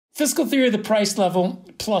Fiscal theory of the price level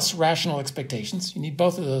plus rational expectations, you need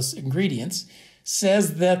both of those ingredients,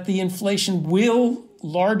 says that the inflation will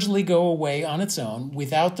largely go away on its own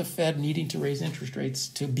without the Fed needing to raise interest rates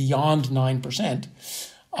to beyond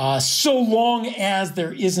 9%, so long as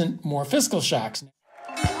there isn't more fiscal shocks.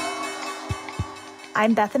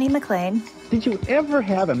 I'm Bethany McLean. Did you ever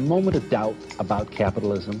have a moment of doubt about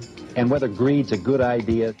capitalism and whether greed's a good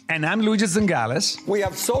idea? And I'm Luigi Zingales. We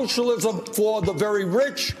have socialism for the very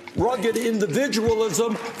rich, rugged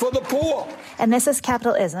individualism for the poor. And this is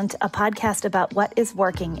Capital Isn't, a podcast about what is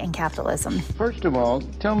working in capitalism. First of all,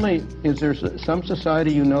 tell me, is there some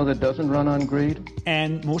society you know that doesn't run on greed?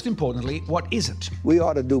 And most importantly, what isn't? We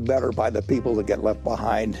ought to do better by the people that get left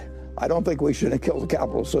behind. I don't think we should kill the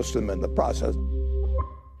capital system in the process.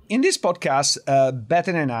 In this podcast,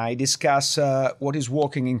 Bethany and I discuss what is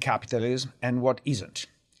working in capitalism and what isn't.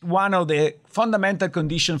 One of the fundamental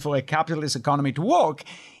conditions for a capitalist economy to work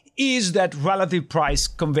is that relative price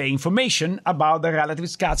convey information about the relative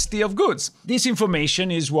scarcity of goods. This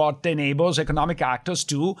information is what enables economic actors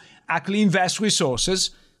to actually invest resources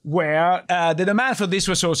where the demand for these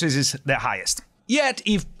resources is the highest. Yet,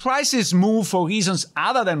 if prices move for reasons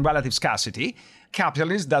other than relative scarcity,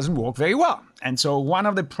 capitalism doesn't work very well. And so one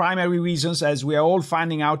of the primary reasons, as we are all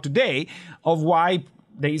finding out today, of why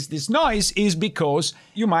there is this noise is because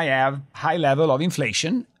you might have high level of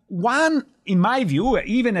inflation. One, in my view,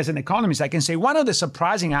 even as an economist, I can say one of the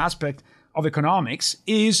surprising aspects of economics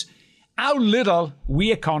is how little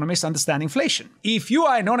we economists understand inflation. If you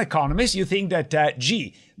are a non-economist, you think that,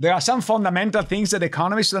 there are some fundamental things that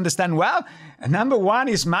economists understand well. Number one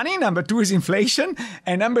is money, number two is inflation,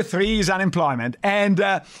 and number three is unemployment. And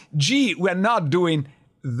we're not doing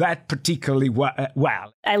that particularly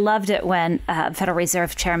well. I loved it when Federal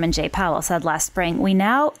Reserve Chairman Jay Powell said last spring, we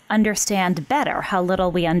now understand better how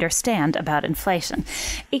little we understand about inflation.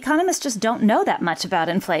 Economists just don't know that much about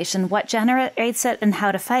inflation, what generates it, and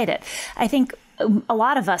how to fight it. I think a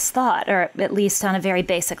lot of us thought, or at least on a very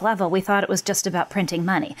basic level, we thought it was just about printing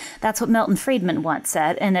money. That's what Milton Friedman once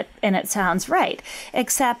said, and it sounds right.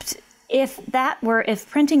 Except if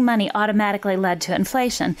printing money automatically led to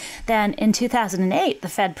inflation, then in 2008, the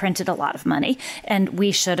Fed printed a lot of money, and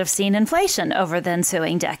we should have seen inflation over the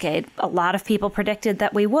ensuing decade. A lot of people predicted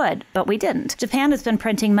that we would, but we didn't. Japan has been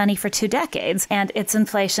printing money for 2 decades, and its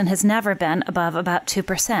inflation has never been above about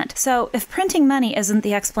 2%. So if printing money isn't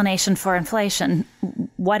the explanation for inflation,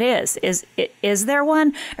 what is? Is there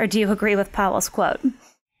one, or do you agree with Powell's quote?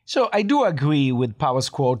 So I do agree with Powell's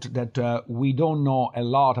quote that we don't know a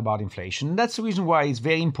lot about inflation. That's the reason why it's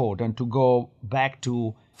very important to go back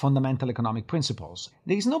to fundamental economic principles.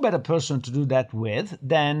 There is no better person to do that with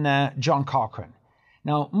than John Cochrane.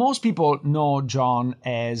 Now, most people know John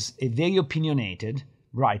as a very opinionated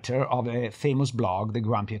writer of a famous blog, The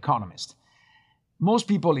Grumpy Economist. Most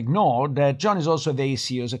people ignore that John is also a very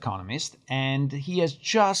serious economist, and he has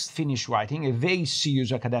just finished writing a very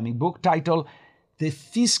serious academic book titled The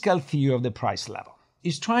Fiscal Theory of the Price Level.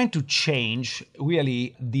 Is trying to change,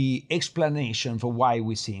 really, the explanation for why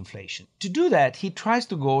we see inflation. To do that, he tries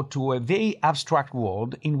to go to a very abstract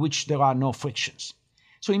world in which there are no frictions.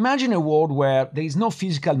 So imagine a world where there is no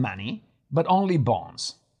physical money, but only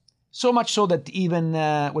bonds. So much so that even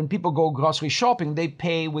when people go grocery shopping, they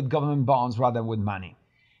pay with government bonds rather than with money.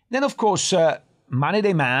 Then, of course, money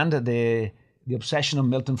demand, the obsession of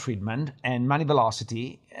Milton Friedman, and money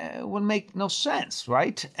velocity will make no sense,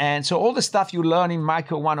 right? And so all the stuff you learn in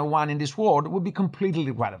Micro 101 in this world would be completely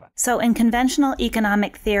irrelevant. So in conventional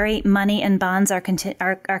economic theory, money and bonds are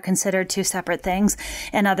considered two separate things.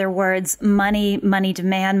 In other words, money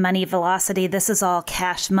demand, money velocity, this is all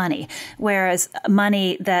cash money. Whereas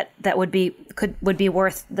money that would be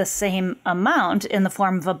worth the same amount in the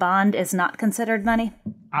form of a bond is not considered money?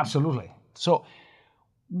 Absolutely. So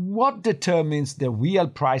what determines the real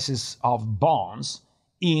prices of bonds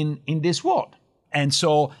in this world? And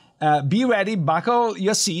so be ready, buckle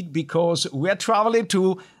your seat, because we're traveling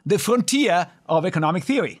to the frontier of economic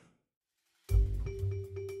theory.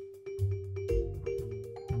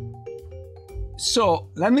 So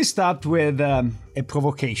let me start with a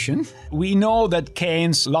provocation. We know that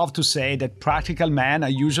Keynes loved to say that practical men are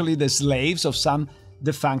usually the slaves of some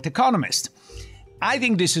defunct economist. I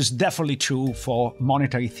think this is definitely true for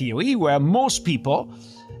monetary theory, where most people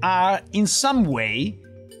are in some way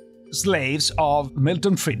slaves of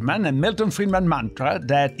Milton Friedman and Milton Friedman mantra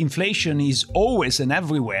that inflation is always and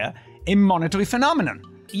everywhere a monetary phenomenon.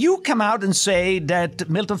 You come out and say that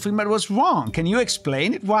Milton Friedman was wrong. Can you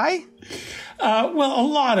explain it? Why? Well, a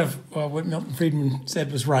lot of what Milton Friedman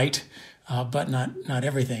said was right. but not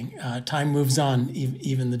everything. Time moves on.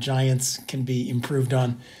 Even the giants can be improved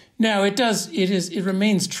on. Now, it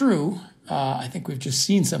remains true. I think we've just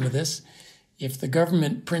seen some of this. If the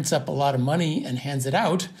government prints up a lot of money and hands it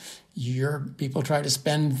out, people try to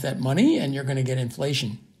spend that money and you're going to get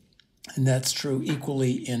inflation. And that's true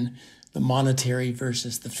equally in the monetary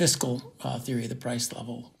versus the fiscal theory of the price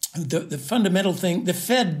level. The fundamental thing, the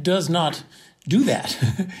Fed does not do that.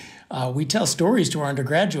 We tell stories to our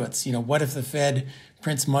undergraduates. What if the Fed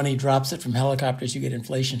prints money, drops it from helicopters, you get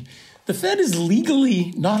inflation? The Fed is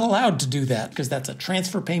legally not allowed to do that because that's a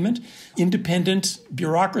transfer payment. Independent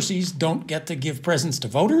bureaucracies don't get to give presents to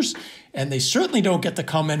voters, and they certainly don't get to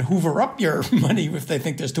come and hoover up your money if they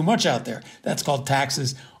think there's too much out there. That's called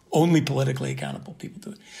taxes. Only politically accountable people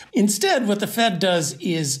do it. Instead, what the Fed does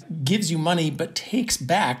is gives you money but takes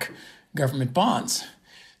back government bonds.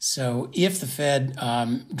 So if the Fed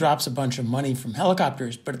drops a bunch of money from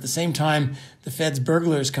helicopters, but at the same time, the Fed's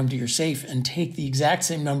burglars come to your safe and take the exact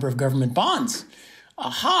same number of government bonds,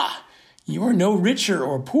 you are no richer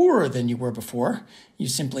or poorer than you were before. You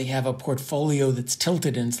simply have a portfolio that's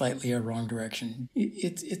tilted in slightly a wrong direction.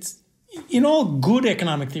 It's in all good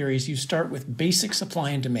economic theories, you start with basic supply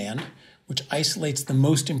and demand, which isolates the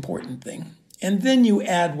most important thing. And then you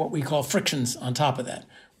add what we call frictions on top of that.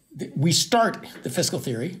 We start the fiscal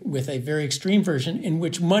theory with a very extreme version in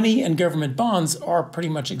which money and government bonds are pretty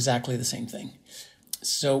much exactly the same thing.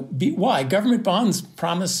 So why? Government bonds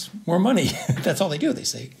promise more money. That's all they do. They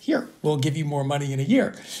say, here, we'll give you more money in a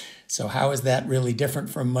year. So how is that really different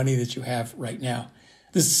from money that you have right now?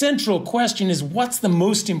 The central question is, what's the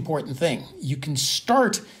most important thing? You can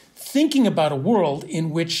start thinking about a world in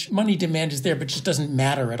which money demand is there, but just doesn't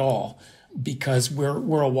matter at all because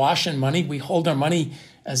we're awash in money. We hold our money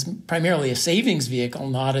as primarily a savings vehicle,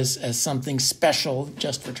 not as something special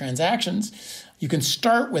just for transactions. You can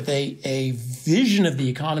start with a vision of the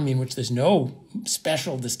economy in which there's no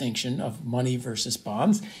special distinction of money versus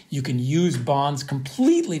bonds. You can use bonds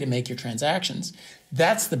completely to make your transactions.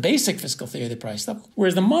 That's the basic fiscal theory of the price level.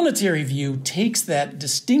 Whereas the monetary view takes that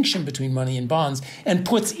distinction between money and bonds and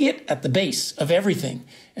puts it at the base of everything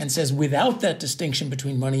and says without that distinction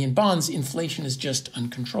between money and bonds, inflation is just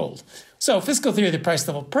uncontrolled. So fiscal theory of the price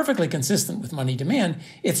level, perfectly consistent with money demand.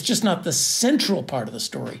 It's just not the central part of the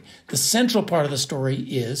story. The central part of the story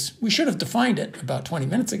is, we should have defined it about 20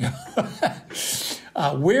 minutes ago.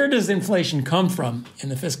 Where does inflation come from in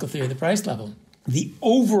the fiscal theory of the price level? The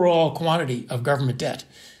overall quantity of government debt,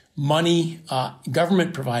 money,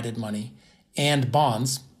 government-provided money, and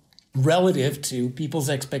bonds relative to people's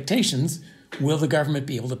expectations, will the government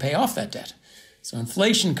be able to pay off that debt? So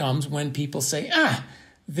inflation comes when people say,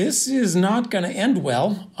 this is not going to end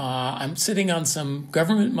well. I'm sitting on some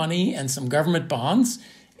government money and some government bonds,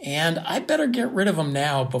 and I better get rid of them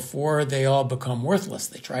now before they all become worthless.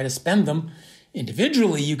 They try to spend them.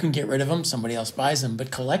 Individually, you can get rid of them. Somebody else buys them. But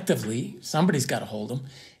collectively, somebody's got to hold them.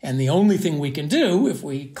 And the only thing we can do, if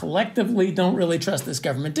we collectively don't really trust this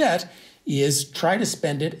government debt, is try to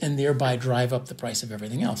spend it and thereby drive up the price of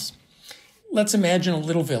everything else. Let's imagine a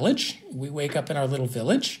little village. We wake up in our little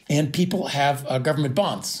village, and people have government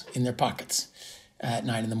bonds in their pockets at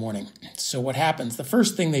 9 a.m. So what happens? The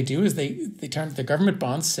first thing they do is they turn to the government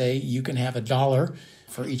bonds, say you can have $1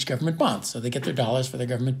 for each government bond. So they get their dollars for their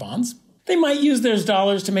government bonds. They might use those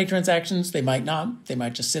dollars to make transactions. They might not. They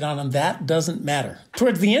might just sit on them. That doesn't matter.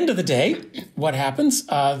 Towards the end of the day, what happens?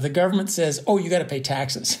 The government says, you got to pay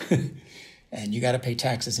taxes. And you got to pay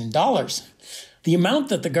taxes in dollars. The amount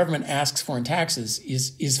that the government asks for in taxes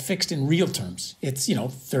is fixed in real terms. It's,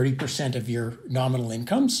 30% of your nominal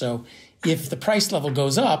income. So if the price level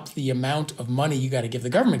goes up, the amount of money you got to give the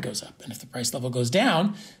government goes up. And if the price level goes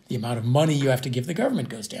down, the amount of money you have to give the government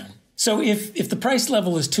goes down. So if the price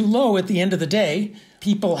level is too low at the end of the day,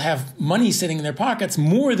 people have money sitting in their pockets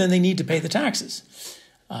more than they need to pay the taxes.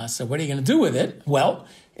 So what are you going to do with it? Well,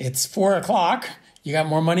 it's 4:00. You got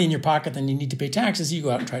more money in your pocket than you need to pay taxes. You go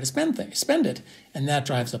out and try to spend it. And that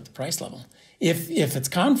drives up the price level. If it's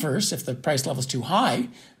converse, if the price level is too high,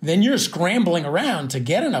 then you're scrambling around to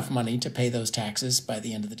get enough money to pay those taxes by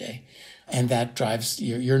the end of the day. And that drives,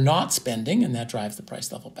 you're not spending, and that drives the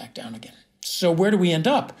price level back down again. So where do we end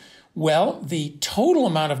up? Well, the total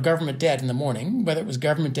amount of government debt in the morning, whether it was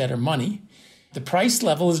government debt or money, the price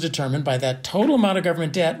level is determined by that total amount of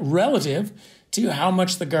government debt relative to how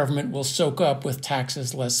much the government will soak up with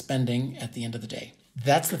taxes less spending at the end of the day.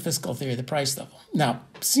 That's the fiscal theory of the price level. Now,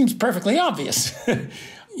 seems perfectly obvious. And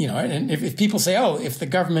if people say, if the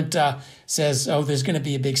government says, there's going to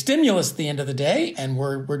be a big stimulus at the end of the day, and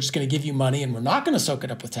we're just going to give you money and we're not going to soak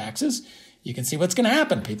it up with taxes, you can see what's going to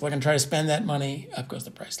happen. People are going to try to spend that money. Up goes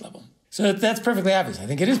the price level. So that's perfectly obvious. I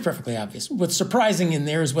think it is perfectly obvious. What's surprising in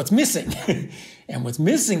there is what's missing. And what's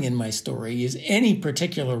missing in my story is any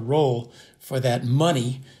particular role for that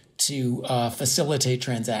money to facilitate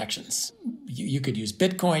transactions. You could use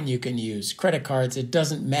Bitcoin, you can use credit cards. It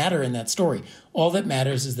doesn't matter in that story. All that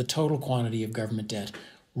matters is the total quantity of government debt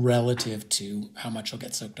relative to how much will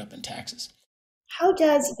get soaked up in taxes. How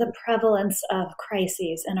does the prevalence of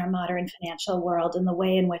crises in our modern financial world and the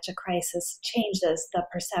way in which a crisis changes the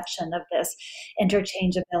perception of this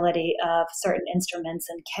interchangeability of certain instruments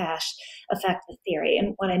and cash affect the theory?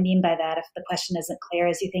 And what I mean by that, if the question isn't clear,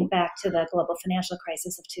 is you think back to the global financial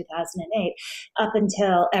crisis of 2008, up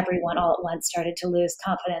until everyone all at once started to lose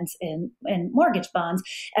confidence in mortgage bonds,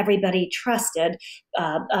 everybody trusted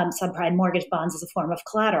subprime mortgage bonds as a form of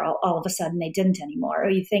collateral. All of a sudden, they didn't anymore. Or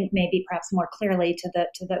you think maybe perhaps more clearly to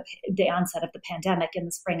the onset of the pandemic in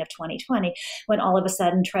the spring of 2020, when all of a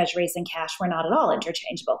sudden treasuries and cash were not at all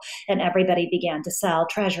interchangeable, and everybody began to sell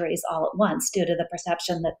treasuries all at once due to the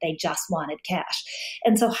perception that they just wanted cash.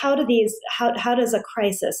 And so, how does a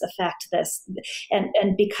crisis affect this?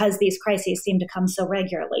 And because these crises seem to come so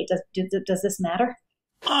regularly, does this matter?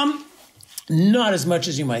 Not as much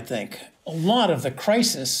as you might think. A lot of the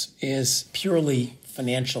crisis is purely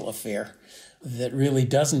financial affair that really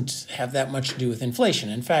doesn't have that much to do with inflation.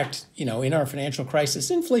 In fact, in our financial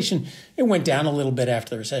crisis, inflation, it went down a little bit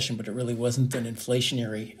after the recession, but it really wasn't an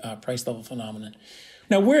inflationary price level phenomenon.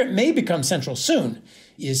 Now, where it may become central soon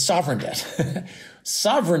is sovereign debt.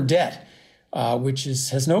 Sovereign debt, which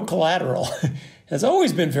has no collateral, has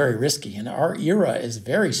always been very risky. And our era is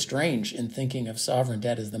very strange in thinking of sovereign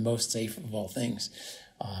debt as the most safe of all things.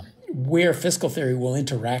 Where fiscal theory will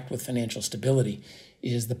interact with financial stability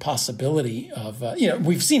is the possibility of,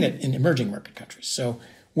 we've seen it in emerging market countries. So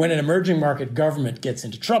when an emerging market government gets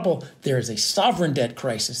into trouble, there is a sovereign debt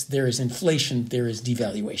crisis, there is inflation, there is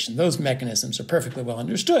devaluation. Those mechanisms are perfectly well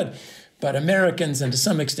understood. But Americans and to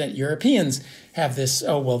some extent Europeans have this,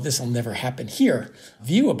 this will never happen here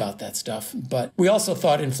view about that stuff. But we also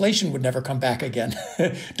thought inflation would never come back again.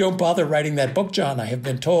 Don't bother writing that book, John. I have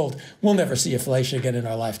been told we'll never see inflation again in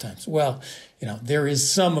our lifetimes. Well, there is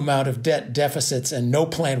some amount of debt deficits and no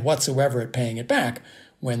plan whatsoever at paying it back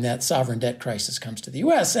when that sovereign debt crisis comes to the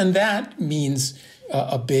U.S. And that means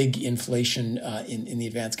a big inflation in the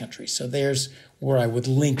advanced countries. So there's where I would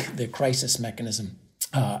link the crisis mechanism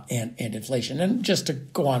and inflation. And just to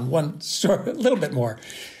go on a little bit more,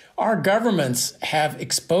 our governments have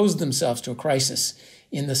exposed themselves to a crisis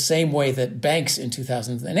in the same way that banks in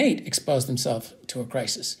 2008 exposed themselves to a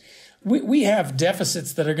crisis. We have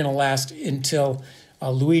deficits that are going to last until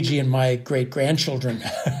Luigi and my great-grandchildren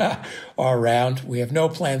are around. We have no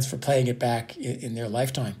plans for paying it back in their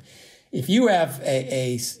lifetime. If you have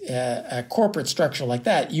a corporate structure like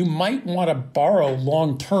that, you might want to borrow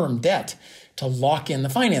long-term debt to lock in the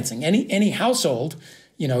financing. Any household,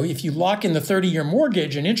 if you lock in the 30-year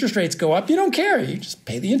mortgage and interest rates go up, you don't care. You just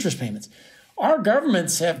pay the interest payments. Our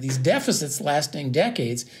governments have these deficits lasting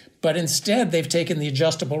decades, but instead they've taken the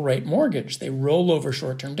adjustable rate mortgage. They roll over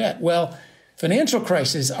short-term debt. Well, financial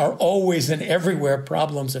crises are always and everywhere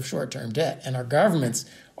problems of short-term debt, and our governments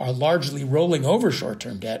are largely rolling over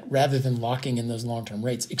short-term debt rather than locking in those long-term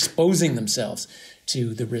rates, exposing themselves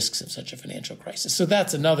to the risks of such a financial crisis. So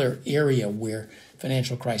that's another area where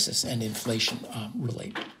financial crisis and inflation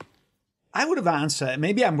relate. I would have answered,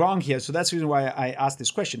 maybe I'm wrong here, so that's the reason why I asked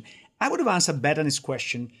this question. I would have answered Bethany's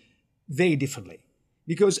question very differently.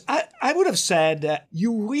 Because I would have said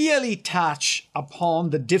you really touch upon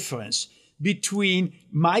the difference between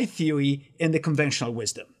my theory and the conventional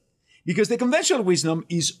wisdom. Because the conventional wisdom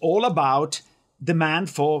is all about demand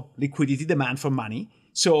for liquidity, demand for money.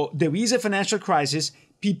 So there is a financial crisis,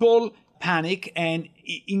 people panic and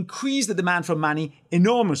increase the demand for money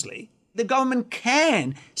enormously. The government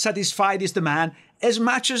can satisfy this demand as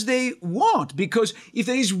much as they want, because if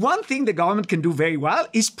there is one thing the government can do very well,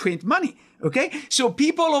 is print money. Okay, so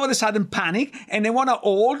people all of a sudden panic and they want to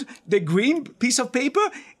hold the green piece of paper.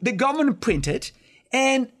 The government print it,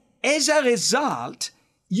 and as a result,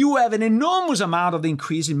 you have an enormous amount of the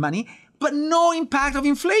increase in money, but no impact of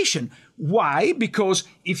inflation. Why? Because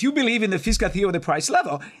if you believe in the fiscal theory of the price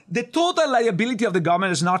level, the total liability of the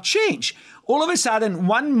government has not changed. All of a sudden,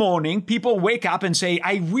 one morning, people wake up and say,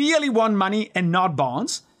 I really want money and not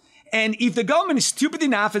bonds. And if the government is stupid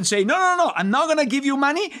enough and say, no, I'm not going to give you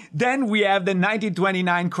money, then we have the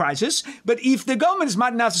 1929 crisis. But if the government is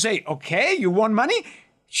smart enough to say, okay, you want money?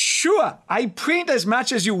 Sure, I print as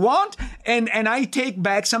much as you want and I take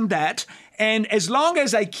back some debt And as long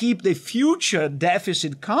as I keep the future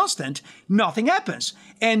deficit constant, nothing happens.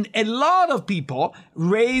 And a lot of people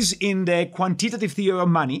raise in the quantitative theory of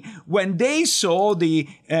money when they saw the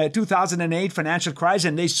 2008 financial crisis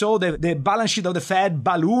and they saw the balance sheet of the Fed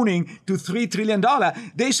ballooning to $3 trillion.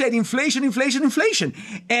 They said inflation, inflation, inflation.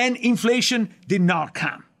 And inflation did not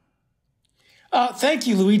come. Thank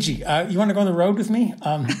you, Luigi. You want to go on the road with me?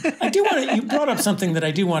 I do want to. You brought up something that I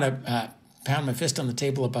do want to pound my fist on the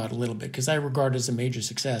table about a little bit because I regard it as a major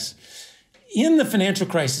success in the financial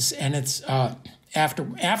crisis and its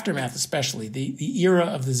aftermath, especially the era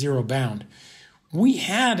of the zero bound. We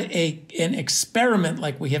had an experiment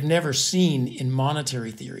like we have never seen in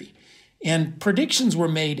monetary theory, and predictions were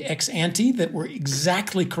made ex ante that were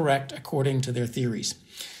exactly correct according to their theories.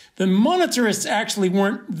 The monetarists actually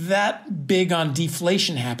weren't that big on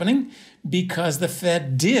deflation happening because the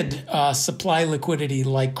Fed did supply liquidity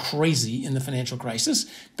like crazy in the financial crisis.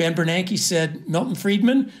 Ben Bernanke said, Milton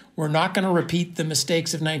Friedman, we're not going to repeat the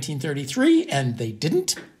mistakes of 1933, and they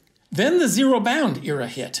didn't. Then the zero bound era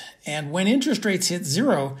hit, and when interest rates hit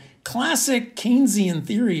zero, classic Keynesian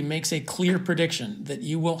theory makes a clear prediction that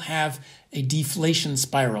you will have a deflation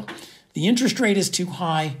spiral. The interest rate is too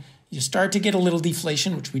high. You start to get a little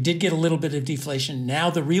deflation, which we did get a little bit of deflation. Now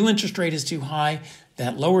the real interest rate is too high.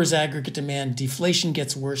 That lowers aggregate demand. Deflation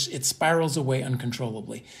gets worse. It spirals away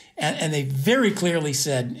uncontrollably. And they very clearly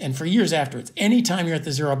said, and for years afterwards, anytime you're at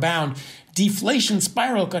the zero bound, deflation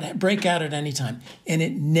spiral could break out at any time. And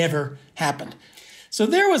it never happened. So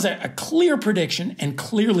there was a clear prediction and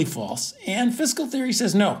clearly false. And fiscal theory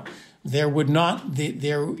says no. There is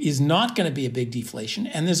not going to be a big deflation,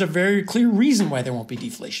 and there's a very clear reason why there won't be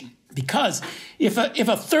deflation. Because if a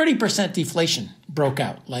 30% deflation broke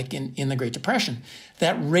out, like in the Great Depression,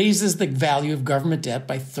 that raises the value of government debt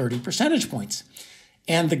by 30 percentage points.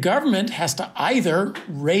 And the government has to either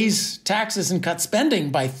raise taxes and cut spending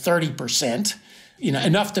by 30%,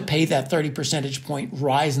 enough to pay that 30 percentage point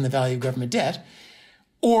rise in the value of government debt,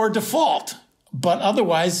 or default. But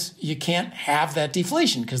otherwise, you can't have that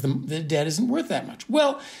deflation because the debt isn't worth that much.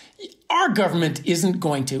 Well, our government isn't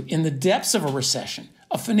going to, in the depths of a recession,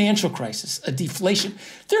 a financial crisis, a deflation,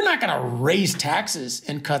 they're not going to raise taxes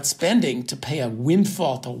and cut spending to pay a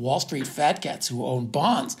windfall to Wall Street fat cats who own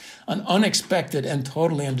bonds, an unexpected and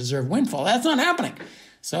totally undeserved windfall. That's not happening.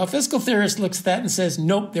 So a fiscal theorist looks at that and says,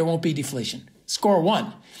 nope, there won't be deflation. Score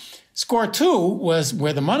one. Score two was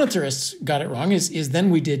where the monetarists got it wrong is then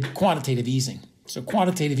we did quantitative easing. So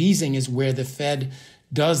quantitative easing is where the Fed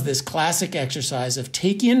does this classic exercise of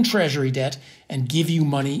take in treasury debt and give you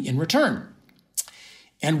money in return.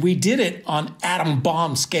 And we did it on atom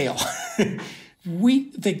bomb scale.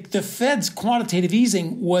 The Fed's quantitative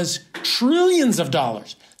easing was trillions of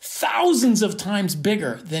dollars, thousands of times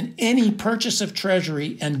bigger than any purchase of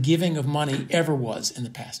treasury and giving of money ever was in the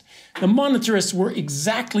past. The monetarists were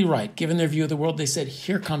exactly right. Given their view of the world, they said,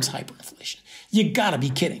 here comes hyperinflation. You gotta be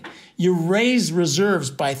kidding. You raise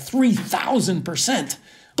reserves by 3,000%.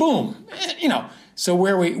 Boom. So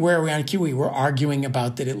where are we on QE? We're arguing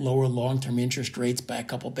about did it lower long-term interest rates by a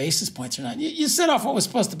couple basis points or not. You set off what was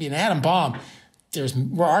supposed to be an atom bomb.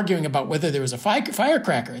 We're arguing about whether there was a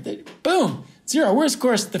firecracker. Boom, zero. Whereas, of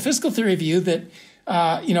course, the fiscal theory view that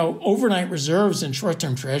overnight reserves and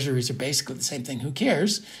short-term treasuries are basically the same thing. Who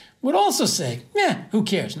cares? Would also say, who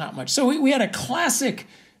cares? Not much. So we had a classic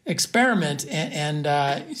experiment, and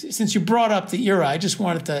since you brought up the era, I just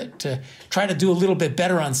wanted to try to do a little bit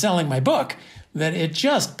better on selling my book. That it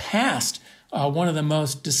just passed one of the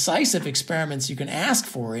most decisive experiments you can ask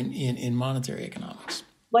for in monetary economics.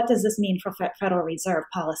 What does this mean for Federal Reserve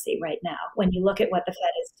policy right now? When you look at what the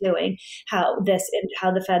Fed is doing, how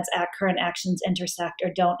the Fed's current actions intersect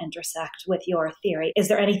or don't intersect with your theory, is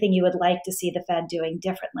there anything you would like to see the Fed doing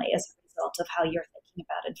differently as a result of how you're thinking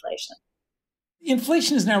about inflation?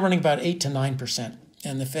 Inflation is now running about 8 to 9%,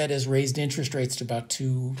 and the Fed has raised interest rates to about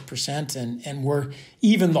 2%, and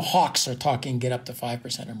even the hawks are talking get up to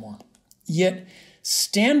 5% or more. Yet,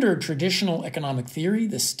 standard traditional economic theory,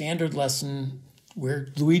 the standard lesson where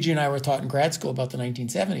Luigi and I were taught in grad school about the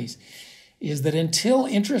 1970s, is that until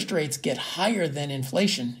interest rates get higher than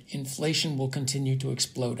inflation, inflation will continue to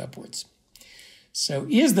explode upwards. So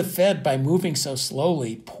is the Fed, by moving so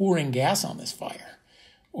slowly, pouring gas on this fire?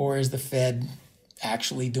 Or is the Fed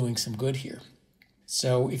actually doing some good here?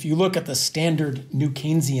 So if you look at the standard new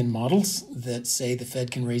Keynesian models that say the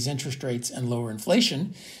Fed can raise interest rates and lower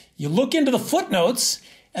inflation, you look into the footnotes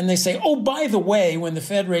and they say, oh, by the way, when the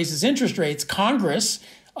Fed raises interest rates, Congress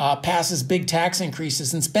passes big tax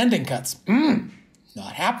increases and spending cuts.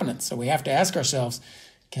 Not happening. So we have to ask ourselves,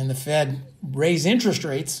 can the Fed raise interest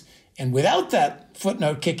rates And without that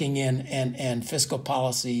footnote kicking in and fiscal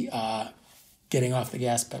policy getting off the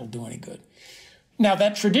gas pedal do any good. Now,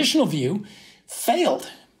 that traditional view failed.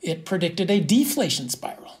 It predicted a deflation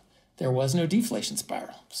spiral. There was no deflation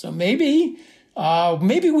spiral. So maybe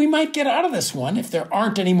we might get out of this one if there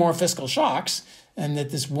aren't any more fiscal shocks, and that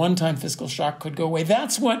this one-time fiscal shock could go away.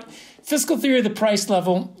 That's what fiscal theory of the price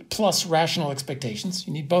level plus rational expectations,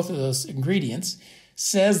 you need both of those ingredients,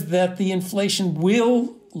 says that the inflation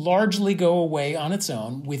will largely go away on its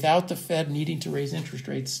own without the Fed needing to raise interest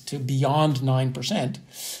rates to beyond 9%,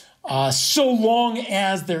 so long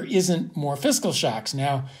as there isn't more fiscal shocks.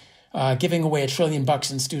 Now, giving away $1 trillion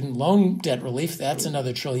in student loan debt relief, that's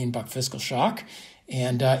another $1 trillion fiscal shock.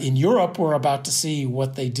 And in Europe, we're about to see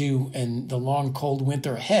what they do in the long, cold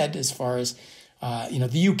winter ahead as far as,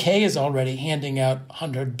 the UK is already handing out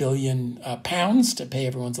 100 billion pounds to pay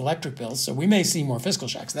everyone's electric bills. So we may see more fiscal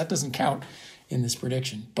shocks. That doesn't count in this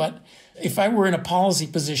prediction. But if I were in a policy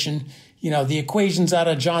position, the equations out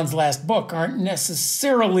of John's last book aren't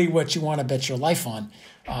necessarily what you want to bet your life on.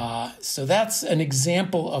 So that's an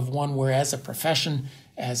example of one where, as a profession,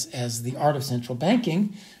 as the art of central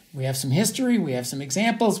banking, we have some history, we have some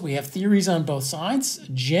examples, we have theories on both sides,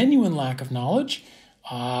 genuine lack of knowledge.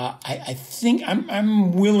 I think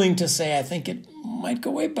I'm willing to say I think it might go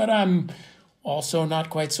away, but I'm also not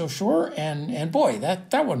quite so sure. And boy,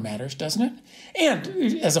 that one matters, doesn't it?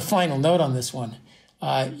 And as a final note on this one,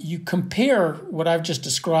 you compare what I've just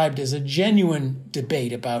described as a genuine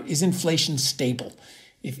debate about, is inflation stable?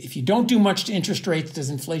 If you don't do much to interest rates, does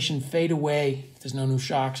inflation fade away if there's no new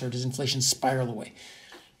shocks, or does inflation spiral away?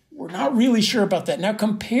 We're not really sure about that. Now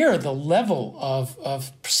compare the level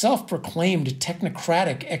of self-proclaimed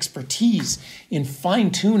technocratic expertise in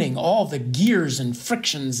fine-tuning all the gears and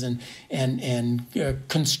frictions and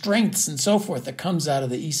constraints and so forth that comes out of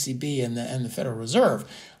the ECB and the Federal Reserve.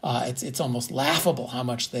 It's almost laughable how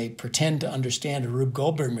much they pretend to understand a Rube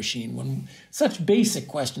Goldberg machine when such basic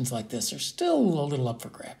questions like this are still a little up for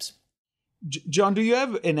grabs. John, do you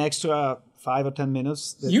have an extra 5 or 10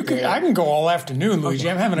 minutes? I can go all afternoon, Luigi.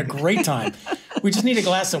 I'm having a great time. We just need a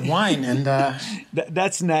glass of wine, and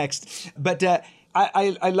that's next. But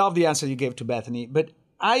I love the answer you gave to Bethany. But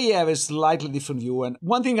I have a slightly different view. And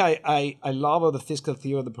one thing I love of the fiscal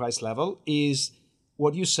theory of the price level is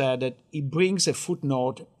what you said, that it brings a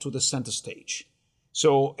footnote to the center stage.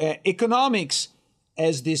 So economics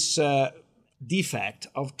has this defect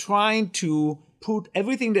of trying to put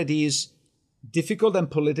everything that is difficult and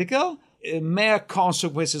political, mere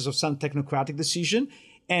consequences of some technocratic decision,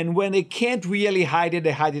 and when they can't really hide it,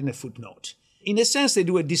 they hide it in a footnote. In a sense, they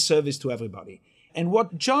do a disservice to everybody. And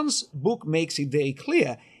what John's book makes it very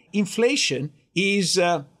clear, inflation is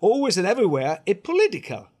always and everywhere a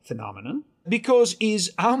political phenomenon, because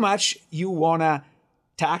is how much you want to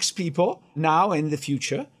tax people now and in the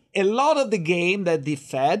future. A lot of the game that the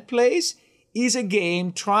Fed plays is a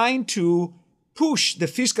game trying to push the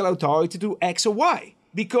fiscal authority to X or Y.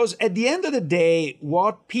 Because at the end of the day,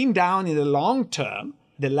 what pinned down in the long term,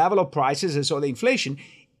 the level of prices and so the inflation,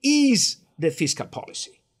 is the fiscal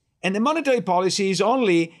policy. And the monetary policy is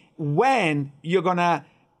only when you're going to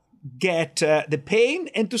get the pain,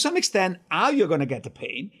 and to some extent, how you're going to get the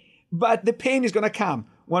pain. But the pain is going to come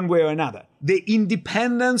one way or another. The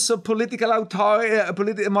independence of political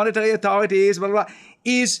authority, monetary authorities, blah, blah, blah,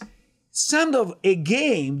 is sort of a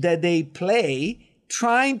game that they play,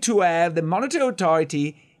 trying to have the monetary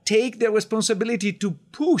authority take the responsibility to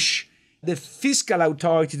push the fiscal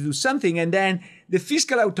authority to do something, and then the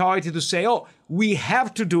fiscal authority to say, oh, we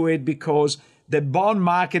have to do it because the bond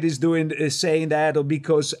market is saying that, or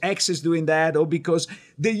because X is doing that, or because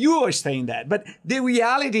the euro is saying that. But the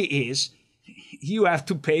reality is, you have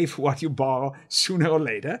to pay for what you borrow sooner or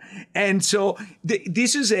later. And so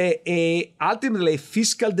this is ultimately a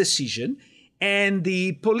fiscal decision, and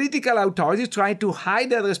the political authorities try to hide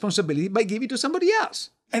that responsibility by giving it to somebody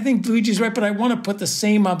else. I think Luigi's right, but I want to put the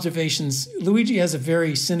same observations. Luigi has a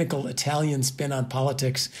very cynical Italian spin on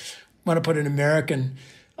politics. I want to put an American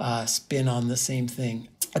spin on the same thing.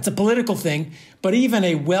 It's a political thing, but even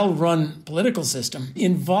a well-run political system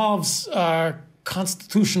involves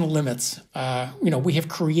constitutional limits. We have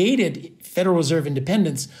created Federal Reserve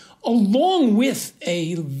independence along with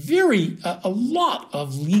a lot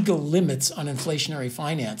of legal limits on inflationary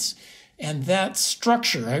finance. And that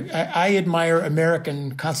structure, I admire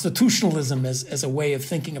American constitutionalism as a way of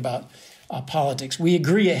thinking about politics. We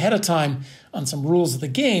agree ahead of time on some rules of the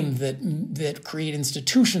game that create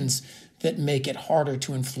institutions that make it harder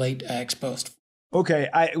to inflate ex post. Okay,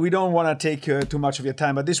 we don't want to take too much of your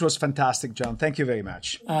time, but this was fantastic, John. Thank you very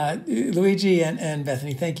much. Luigi and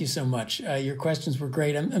Bethany, thank you so much. Your questions were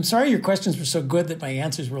great. I'm sorry your questions were so good that my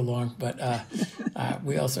answers were long, but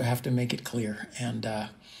we also have to make it clear. And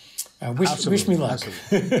wish me luck.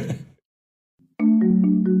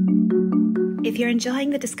 If you're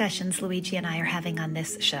enjoying the discussions Luigi and I are having on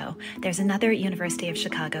this show, there's another University of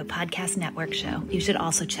Chicago podcast network show you should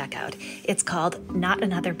also check out. It's called Not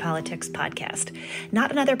Another Politics Podcast.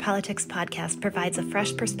 Not Another Politics Podcast provides a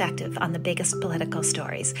fresh perspective on the biggest political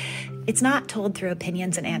stories. It's not told through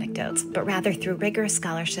opinions and anecdotes, but rather through rigorous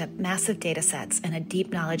scholarship, massive data sets, and a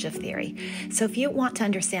deep knowledge of theory. So if you want to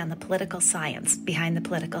understand the political science behind the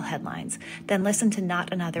political headlines, then listen to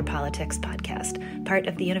Not Another Politics Podcast, part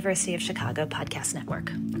of the University of Chicago Podcast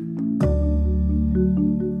Network.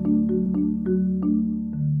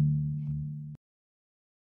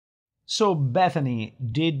 So, Bethany,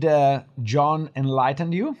 did John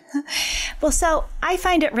enlighten you? Well, so I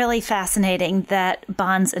find it really fascinating that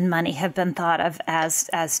bonds and money have been thought of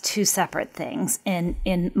as two separate things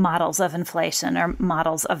in models of inflation or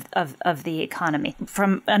models of the economy.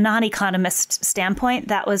 From a non-economist standpoint,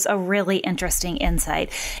 that was a really interesting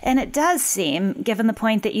insight. And it does seem, given the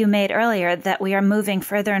point that you made earlier, that we are moving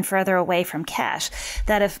further and further away from cash,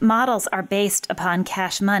 that if models are based upon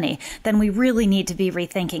cash money, then we really need to be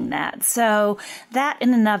rethinking that. So that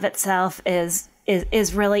in and of itself is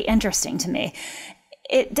really interesting to me.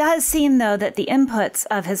 It does seem, though, that the inputs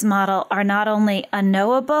of his model are not only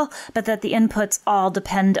unknowable, but that the inputs all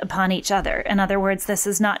depend upon each other. In other words, this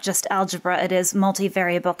is not just algebra, it is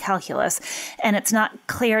multivariable calculus. And it's not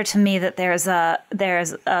clear to me that there's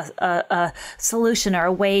a solution or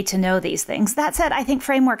a way to know these things. That said, I think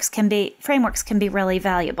frameworks can be really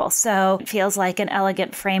valuable. So it feels like an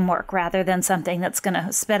elegant framework rather than something that's going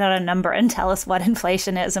to spit out a number and tell us what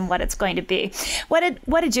inflation is and what it's going to be.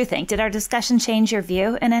 What did you think? Did our discussion change your view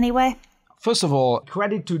in any way? First of all,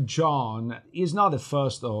 credit to John. He's not the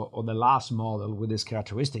first or the last model with this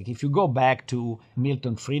characteristic. If you go back to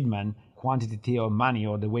Milton Friedman, quantity theory of money,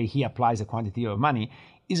 or the way he applies the quantity theory of money,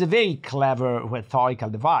 is a very clever rhetorical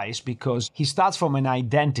device because he starts from an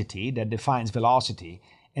identity that defines velocity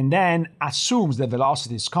and then assumes that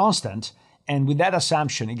velocity is constant. And with that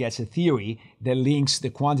assumption, he gets a theory that links the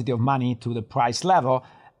quantity of money to the price level,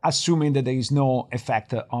 assuming that there is no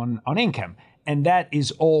effect on income. And that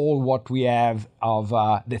is all what we have of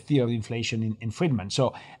the theory of inflation in Friedman.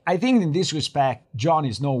 So I think in this respect, John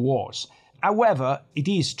is no worse. However, it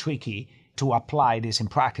is tricky to apply this in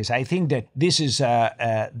practice. I think that this is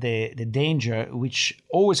the danger which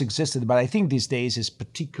always existed, but I think these days is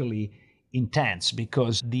particularly intense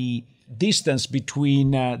because the distance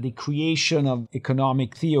between the creation of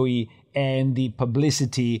economic theory and the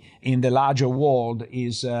publicity in the larger world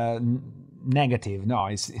is negative. No,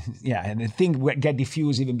 and the things get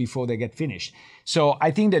diffused even before they get finished. So I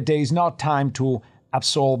think that there is not time to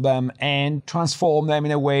absorb them and transform them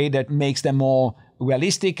in a way that makes them more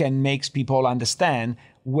realistic and makes people understand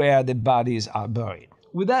where the bodies are buried.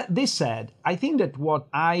 With this said, I think that what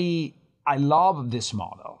I love of this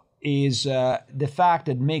model is the fact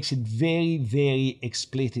that makes it very, very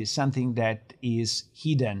explicit, something that is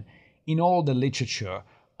hidden in all the literature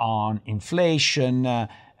on inflation,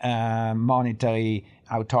 monetary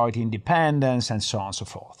authority independence, and so on and so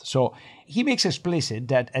forth. So he makes explicit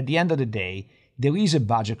that at the end of the day, there is a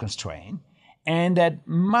budget constraint, and that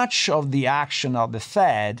much of the action of the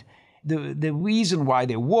Fed, the reason why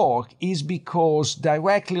they work is because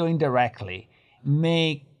directly or indirectly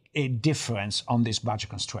make a difference on this budget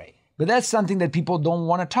constraint. But that's something that people don't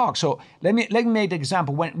want to talk. So let me make an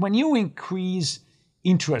example. When you increase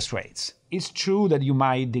interest rates, it's true that you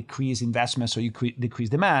might decrease investments or you decrease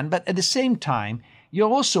demand, but at the same time, you're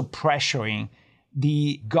also pressuring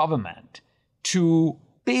the government to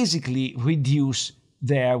basically reduce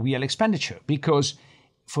their real expenditure. Because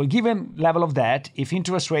for a given level of debt, if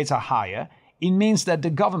interest rates are higher, it means that the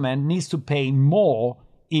government needs to pay more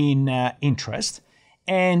in interest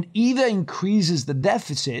and either increases the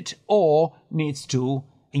deficit or needs to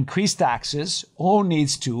increase taxes or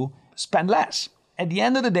needs to spend less. At the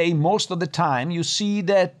end of the day, most of the time, you see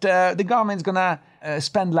that the government is going to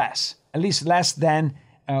spend less, at least less than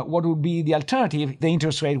what would be the alternative if the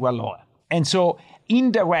interest rate were lower. And so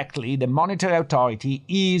indirectly, the monetary authority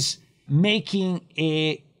is making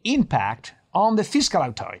an impact on the fiscal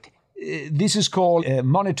authority. This is called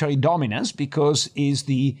monetary dominance because it's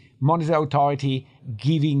the monetary authority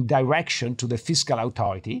giving direction to the fiscal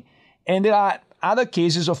authority. And there are other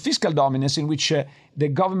cases of fiscal dominance in which the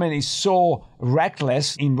government is so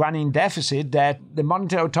reckless in running deficit that the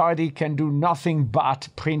monetary authority can do nothing but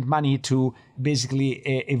print money to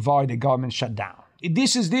basically avoid a government shutdown.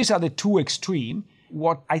 These are the two extremes.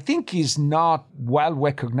 What I think is not well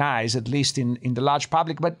recognized, at least in the large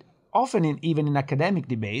public, but often even in academic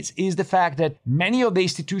debates, is the fact that many of the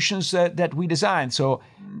institutions that we designed, so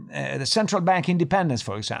the central bank independence,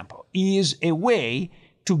 for example, is a way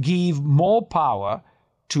to give more power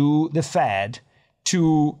to the Fed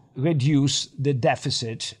to reduce the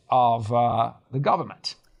deficit of the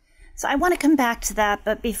government. So I want to come back to that,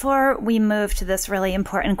 but before we move to this really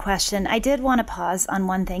important question, I did want to pause on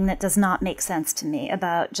one thing that does not make sense to me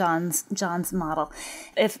about John's model.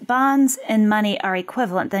 If bonds and money are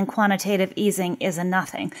equivalent, then quantitative easing is a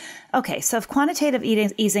nothing. Okay, so if quantitative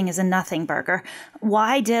easing is a nothing burger,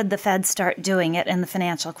 why did the Fed start doing it in the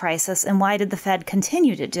financial crisis, and why did the Fed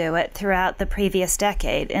continue to do it throughout the previous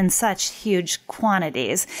decade in such huge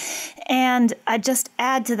quantities? And I just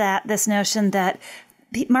add to that this notion that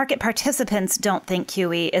market participants don't think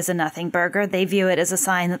QE is a nothing burger. They view it as a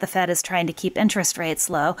sign that the Fed is trying to keep interest rates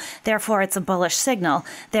low. Therefore, it's a bullish signal.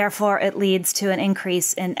 Therefore, it leads to an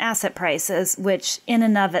increase in asset prices, which in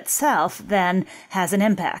and of itself then has an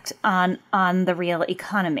impact on the real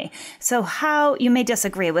economy. So how, you may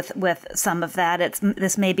disagree with some of that.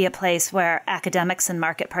 This may be a place where academics and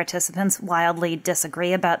market participants wildly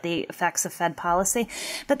disagree about the effects of Fed policy.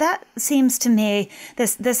 But that seems to me,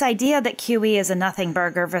 this idea that QE is a nothing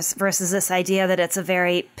burger versus this idea that it's a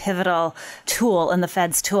very pivotal tool in the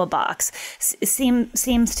Fed's toolbox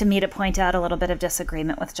seems to me to point out a little bit of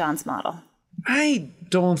disagreement with John's model. I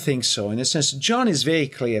don't think so. In a sense, John is very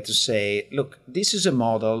clear to say, look, this is a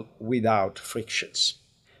model without frictions.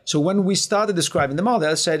 So when we started describing the model,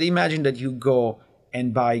 I said, imagine that you go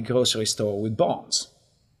and buy a grocery store with bonds.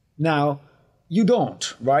 Now, you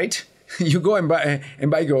don't, right? You go and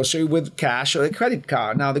buy grocery with cash or a credit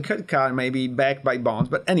card. Now, the credit card may be backed by bonds,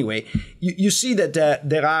 but anyway, you see that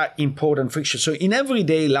there are important frictions. So in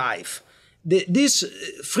everyday life, these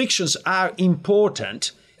frictions are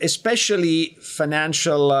important, especially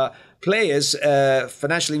financial players,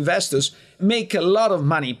 financial investors make a lot of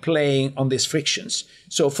money playing on these frictions.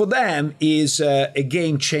 So for them is a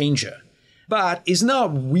game changer, but it's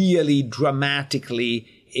not really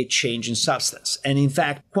dramatically a change in substance. And in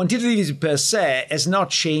fact, quantitative easing per se has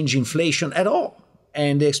not changed inflation at all.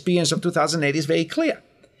 And the experience of 2008 is very clear.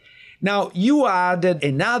 Now, you added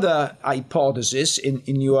another hypothesis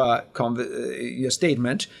in your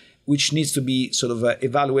statement, which needs to be sort of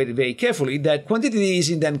evaluated very carefully, that quantitative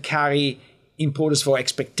easing then carry importance for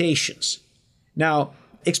expectations. Now,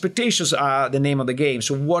 expectations are the name of the game.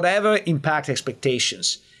 So whatever impact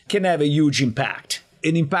expectations can have a huge impact.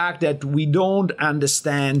 An impact that we don't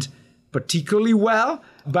understand particularly well,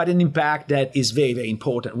 but an impact that is very, very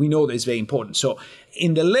important. We know that it's very important. So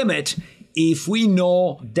in the limit, if we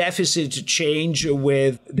know deficit change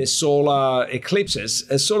with the solar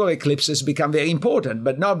eclipses become very important,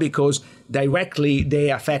 but not because directly they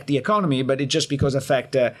affect the economy, but it's just because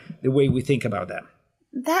affect the way we think about them.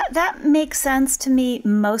 That makes sense to me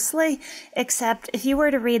mostly, except if you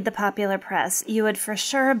were to read the popular press, you would for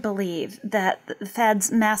sure believe that the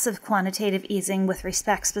Fed's massive quantitative easing with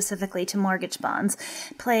respect specifically to mortgage bonds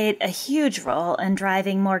played a huge role in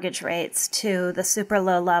driving mortgage rates to the super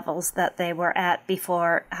low levels that they were at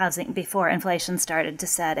before inflation started to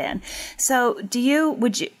set in. So do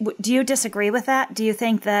you disagree with that? Do you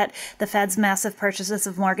think that the Fed's massive purchases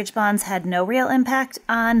of mortgage bonds had no real impact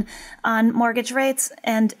on mortgage rates?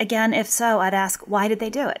 And again, if so, I'd ask, why did they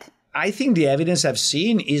do it? I think the evidence I've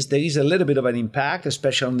seen is there is a little bit of an impact,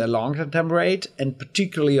 especially on the long-term rate, and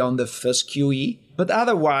particularly on the first QE. But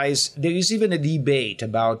otherwise, there is even a debate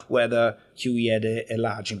about whether QE had a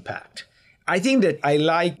large impact. I think that I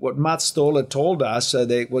like what Matt Stoller told us,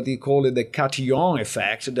 what he called it the Cotillon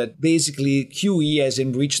effect, that basically QE has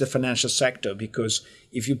enriched the financial sector because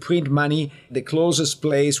if you print money, the closest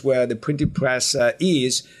place where the printing press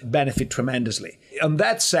is benefit tremendously. In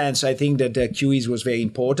that sense, I think that QE was very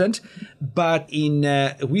important. But in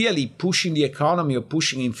really pushing the economy or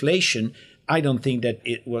pushing inflation, I don't think that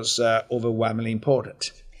it was overwhelmingly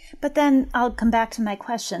important. But then I'll come back to my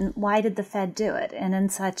question. Why did the Fed do it? And in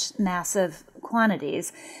such massive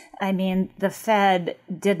quantities? I mean, the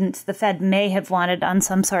Fed may have wanted on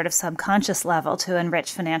some sort of subconscious level to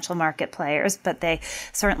enrich financial market players, but they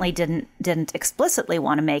certainly didn't explicitly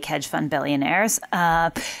want to make hedge fund billionaires.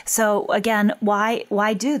 So again,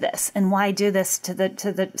 why do this? And why do this to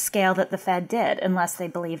the scale that the Fed did, unless they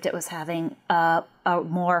believed it was having a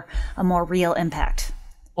more real impact?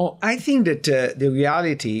 Oh, I think that the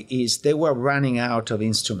reality is they were running out of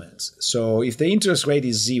instruments. So if the interest rate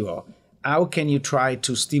is zero, how can you try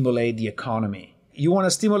to stimulate the economy? You want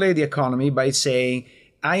to stimulate the economy by saying,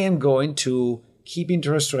 I am going to keep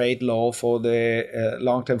interest rate low for the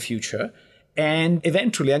long-term future, and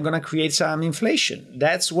eventually I'm going to create some inflation.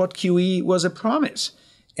 That's what QE was a promise.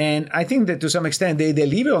 And I think that to some extent they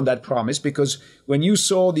deliver on that promise, because when you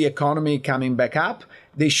saw the economy coming back up,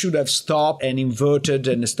 they should have stopped and inverted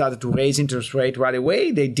and started to raise interest rate right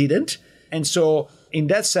away. They didn't. And so in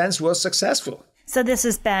that sense was successful. So this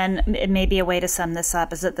has been, maybe a way to sum this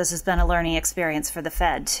up is that this has been a learning experience for the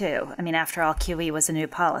Fed, too. I mean, after all, QE was a new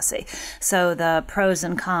policy. So the pros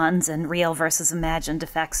and cons and real versus imagined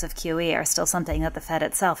effects of QE are still something that the Fed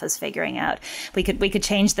itself is figuring out. We could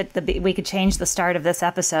change the start of this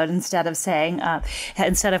episode instead of saying,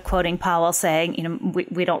 instead of quoting Powell saying,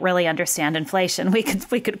 we don't really understand inflation. We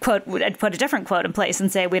could put a different quote in place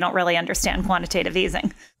and say we don't really understand quantitative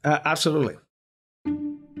easing. Absolutely.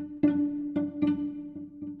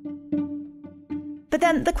 But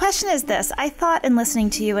then the question is this. I thought in listening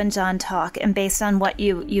to you and John talk, and based on what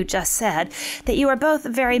you just said, that you are both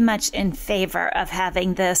very much in favor of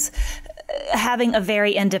having a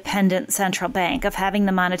very independent central bank, of having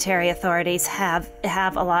the monetary authorities have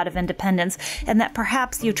a lot of independence, and that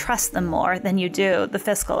perhaps you trust them more than you do the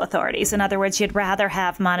fiscal authorities. In other words, you'd rather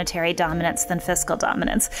have monetary dominance than fiscal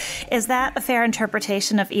dominance. Is that a fair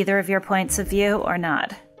interpretation of either of your points of view or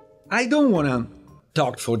not? I don't want to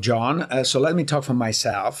talk for John, so let me talk for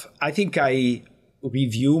myself. I think I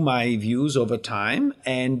review my views over time,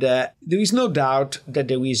 and there is no doubt that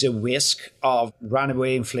there is a risk of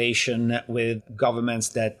runaway inflation with governments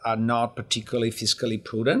that are not particularly fiscally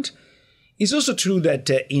prudent. It's also true that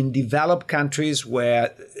in developed countries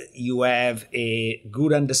where you have a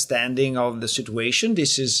good understanding of the situation,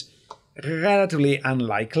 this is relatively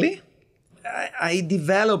unlikely. I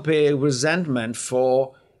develop a resentment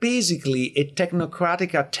for basically a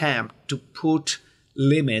technocratic attempt to put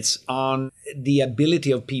limits on the ability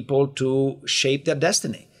of people to shape their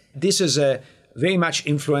destiny. This has very much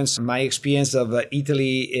influenced my experience of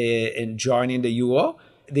Italy in joining the euro.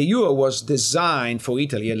 The euro was designed, for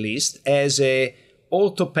Italy at least, as an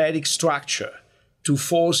orthopedic structure to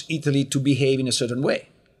force Italy to behave in a certain way,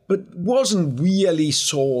 but wasn't really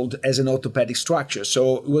sold as an orthopedic structure.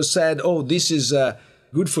 So it was said, oh, this is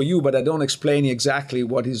good for you, but I don't explain exactly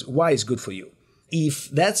why it's good for you. If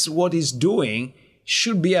that's what it's doing,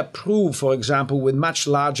 should be approved, for example, with much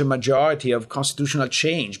larger majority of constitutional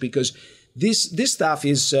change, because this stuff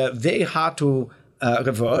is very hard to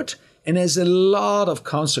revert and has a lot of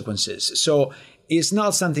consequences. So it's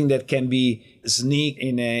not something that can be sneaked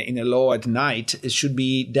in a law at night. It should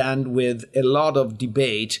be done with a lot of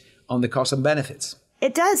debate on the costs and benefits.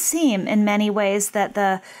 It does seem in many ways that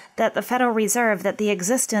the Federal Reserve, that the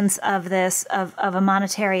existence of this of a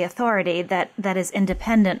monetary authority that is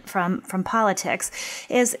independent from politics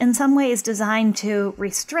is in some ways designed to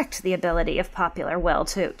restrict the ability of popular will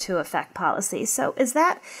to affect policy. So is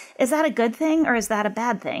that a good thing or is that a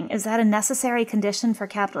bad thing? Is that a necessary condition for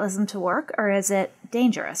capitalism to work, or is it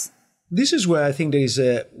dangerous? This is where I think there is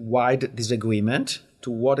a wide disagreement to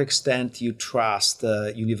what extent you trust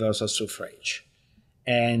universal suffrage.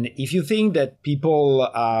 And if you think that people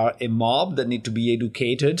are a mob that need to be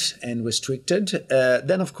educated and restricted,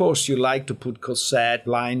 then of course you like to put corset,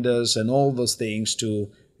 blinders, and all those things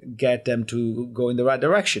to get them to go in the right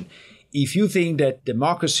direction. If you think that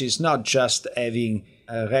democracy is not just having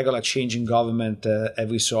a regular change in government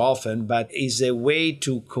every so often, but is a way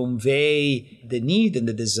to convey the need and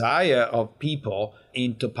the desire of people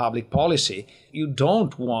into public policy, you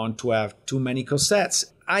don't want to have too many corsets.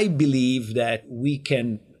 I believe that we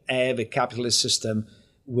can have a capitalist system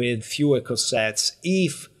with fewer corsets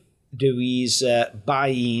if there is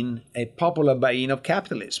buy-in, a popular buy-in of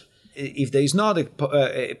capitalism. If there is not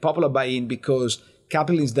a popular buy-in because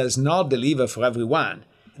capitalism does not deliver for everyone,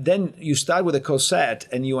 then you start with a corset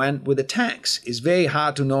and you end with a tax. It's very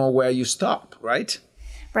hard to know where you stop, right?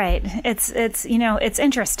 Right. It's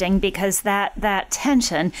interesting because that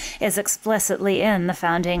tension is explicitly in the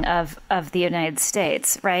founding of the United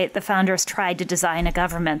States, right? The founders tried to design a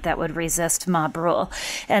government that would resist mob rule.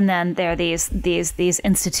 And then there are these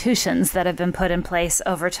institutions that have been put in place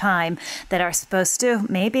over time that are supposed to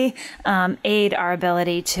maybe aid our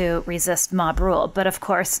ability to resist mob rule. But of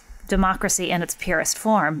course, democracy in its purest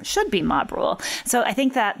form should be mob rule. So I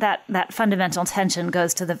think that fundamental tension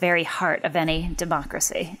goes to the very heart of any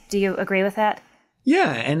democracy. Do you agree with that?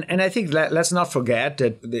 Yeah, and I think let's not forget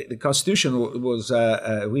that the Constitution was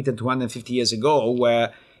written 250 years ago,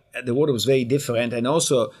 where the world was very different. And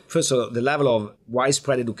also, first of all, the level of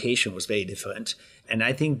widespread education was very different. And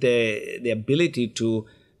I think the ability to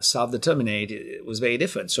self-determinate was very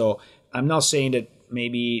different. So I'm not saying that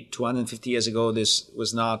maybe 250 years ago this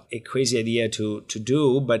was not a crazy idea to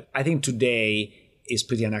do, but I think today is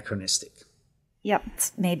pretty anachronistic. Yep,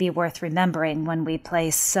 it's maybe worth remembering when we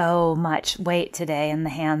place so much weight today in the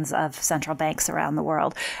hands of central banks around the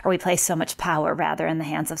world, or we place so much power, rather, in the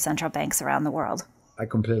hands of central banks around the world. I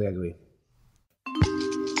completely agree.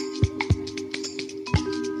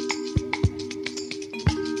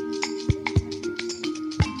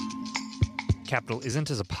 Capital Isn't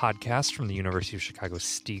is a podcast from the University of Chicago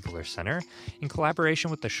Stiegler Center in collaboration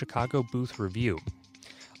with the Chicago Booth Review.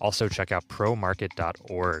 Also check out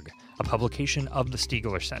promarket.org, a publication of the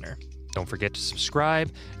Stiegler Center. Don't forget to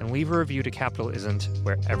subscribe and leave a review to Capital Isn't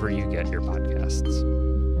wherever you get your podcasts.